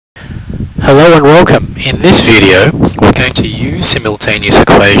Hello and welcome. In this video we're going to use simultaneous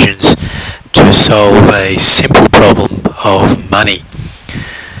equations to solve a simple problem of money.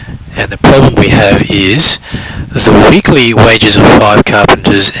 And the problem we have is the weekly wages of 5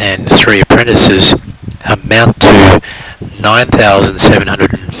 carpenters and 3 apprentices amount to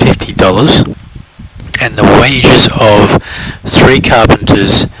 $9,750, and the wages of 3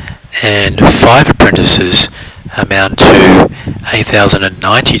 carpenters and 5 apprentices amount to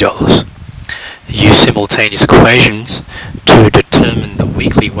 $8,090. Use simultaneous equations to determine the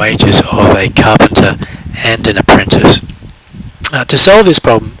weekly wages of a carpenter and an apprentice. To solve this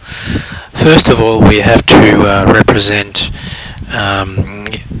problem, first of all we have to represent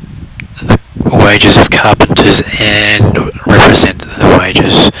the wages of carpenters and represent the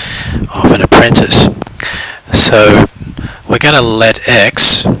wages of an apprentice. So we're going to let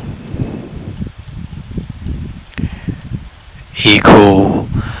x equal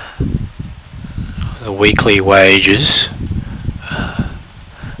the weekly wages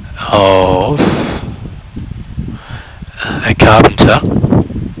of a carpenter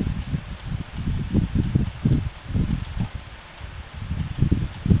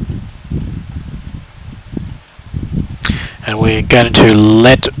and we're going to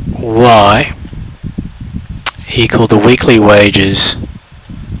let y equal the weekly wages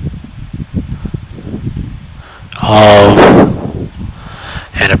of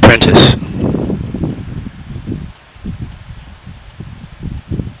an apprentice.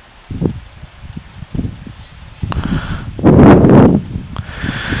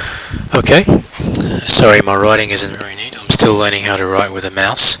 Okay, sorry my writing isn't very neat, I'm still learning how to write with a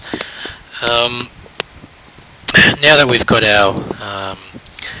mouse. Now that we've got our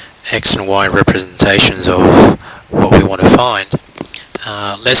x and y representations of what we want to find,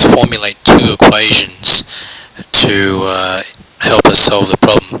 let's formulate 2 equations to help us solve the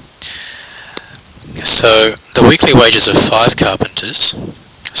problem. So the weekly wages of 5 carpenters,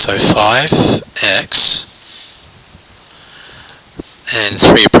 so 5x and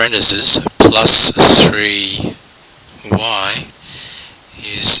 3 apprentices plus 3y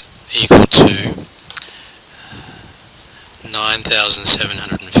is equal to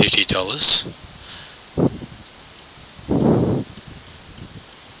 $9,750.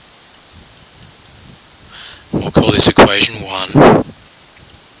 We'll call this equation 1.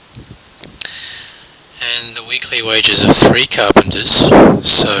 And the weekly wages of 3 carpenters,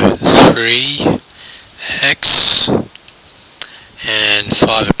 so 3x and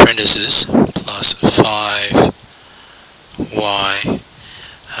 5 apprentices plus 5y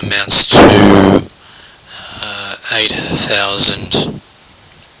amounts to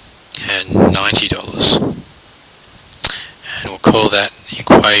 $8,090. And we'll call that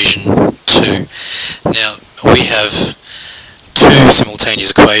equation 2. Now we have 2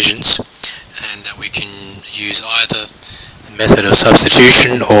 simultaneous equations, and that we can use either the method of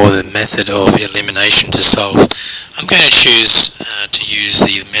substitution or the method of elimination to solve. I'm going to choose to use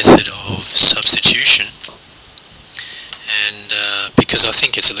the method of substitution, and because I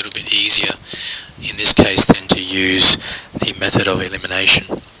think it's a little bit easier in this case than to use the method of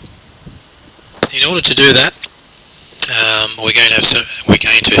elimination. In order to do that, we're going to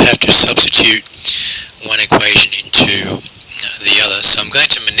have to substitute one equation into the other. So I'm going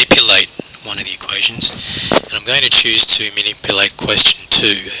to manipulate one of the equations, and I'm going to choose to manipulate equation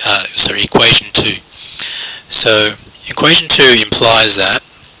 2. So equation 2 implies that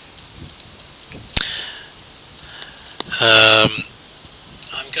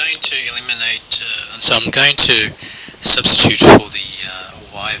I'm going to eliminate, so I'm going to substitute for the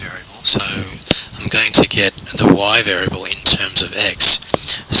y variable, so I'm going to get the y variable in terms of x.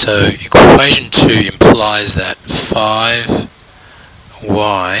 So equation 2 implies that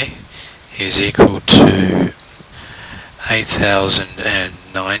 5y is equal to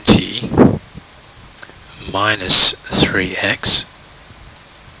 8,090 minus 3x.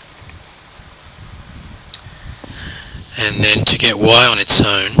 And then to get y on its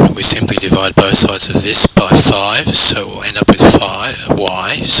own, we simply divide both sides of this by 5, so we'll end up with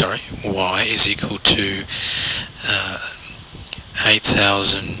y is equal to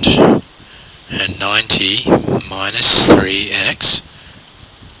 8,090 minus 3x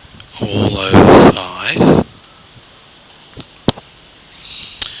all over 5.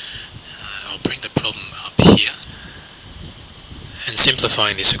 I'll bring the problem up here, and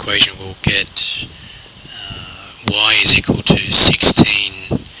simplifying this equation we'll get y is equal to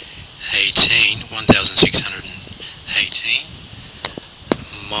 1618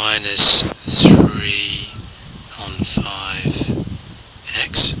 minus 3 on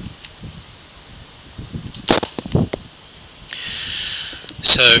 5x.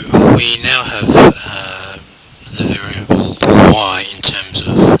 So we now have the variable y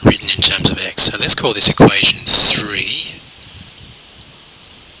written in terms of x. So let's call this equation 3.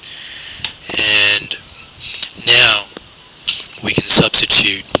 And now we can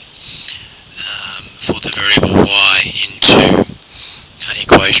substitute for the variable y into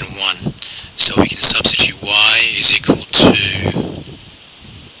equation 1. So we can substitute y is equal to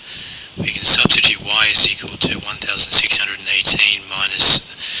 1618 minus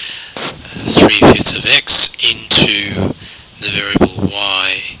 3/5 of x into the variable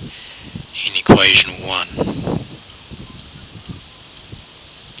y in equation 1.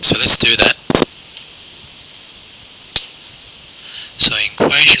 So let's do that. So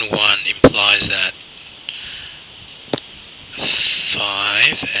equation 1 implies that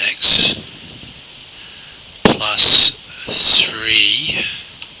 5x plus 3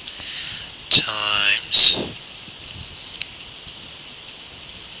 times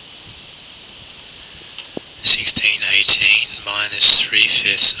 1618 minus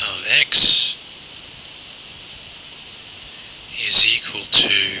 3/5 of x is equal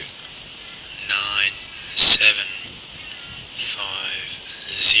to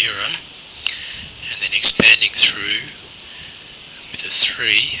 9750, and then expanding through with a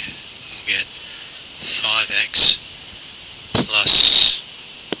 3 we'll get 5x plus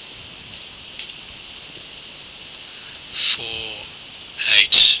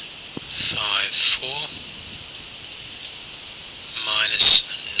 4854 minus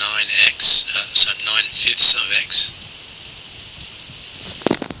 9x, so 9/5 of x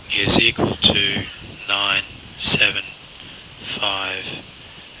is equal to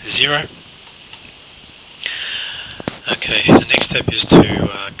 9750. Okay, the next step is to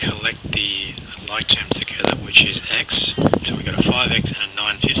collect the like terms together, which is x. So we've got a 5x and a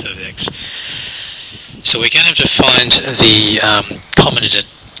 9/5 of x. So we're going to have to find the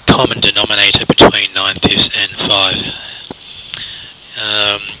common denominator between 9/5 and 5.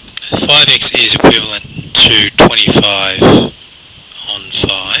 5x is equivalent to 25 on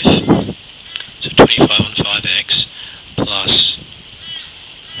 5. So 25 on 5x plus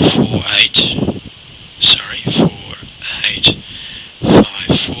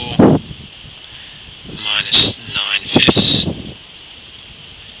 4854 minus 9/5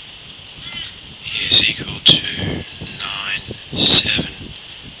 is equal to 9750.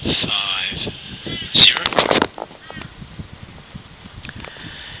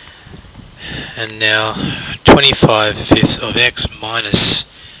 And now 25/5 of x minus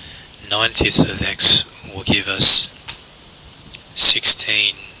 9/5 of x will give us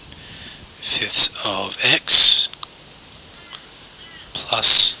 16/5 of x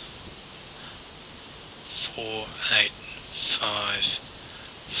plus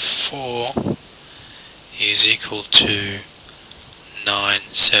 4854 is equal to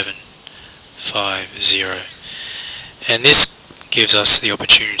 9750. And this gives us the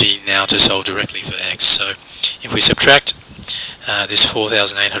opportunity now to solve directly for x. So if we subtract this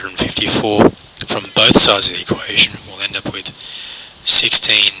 4854 from both sides of the equation, we'll end up with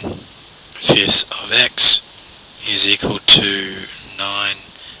 16/5 of x is equal to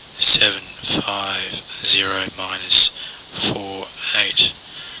 9750 minus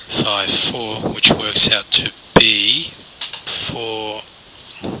 4854, which works out to be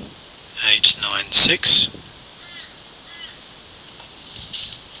 4896.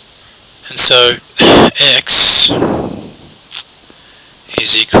 And so x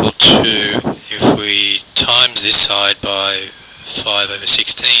is equal to, if we times this side by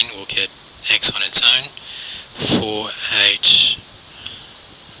 5/16, we'll get x on its own,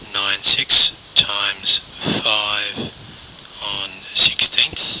 4896 times 5 on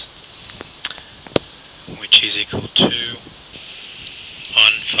 16th, which is equal to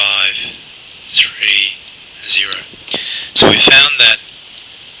 1530. So we found that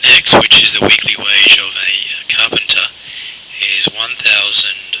x, which is the weekly wage of a carpenter, is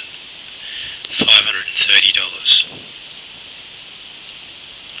 $1,530.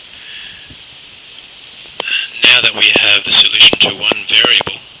 Now that we have the solution to one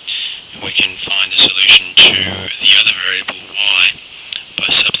variable, we can find the solution to the other variable y by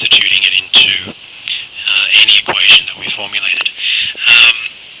substituting it into any equation that we formulated.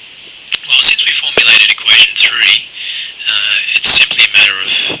 Well, since we formulated equation 3, it's simply a matter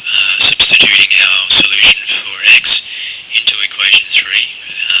of substituting our solution for x into equation 3.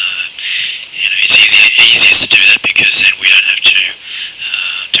 It's easiest to do that because then we don't have to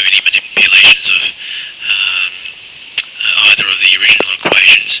do any manipulations of either of the original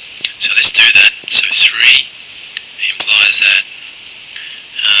equations. So let's do that. So 3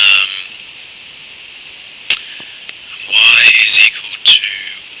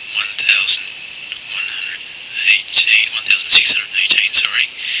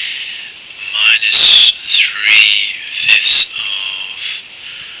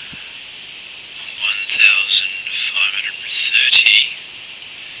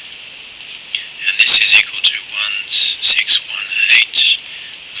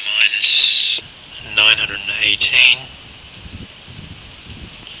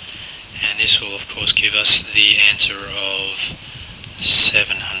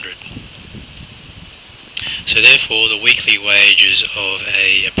 700. So therefore the weekly wages of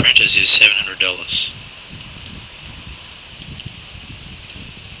an apprentice is $700.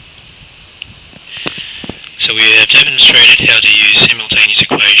 So we have demonstrated how to use simultaneous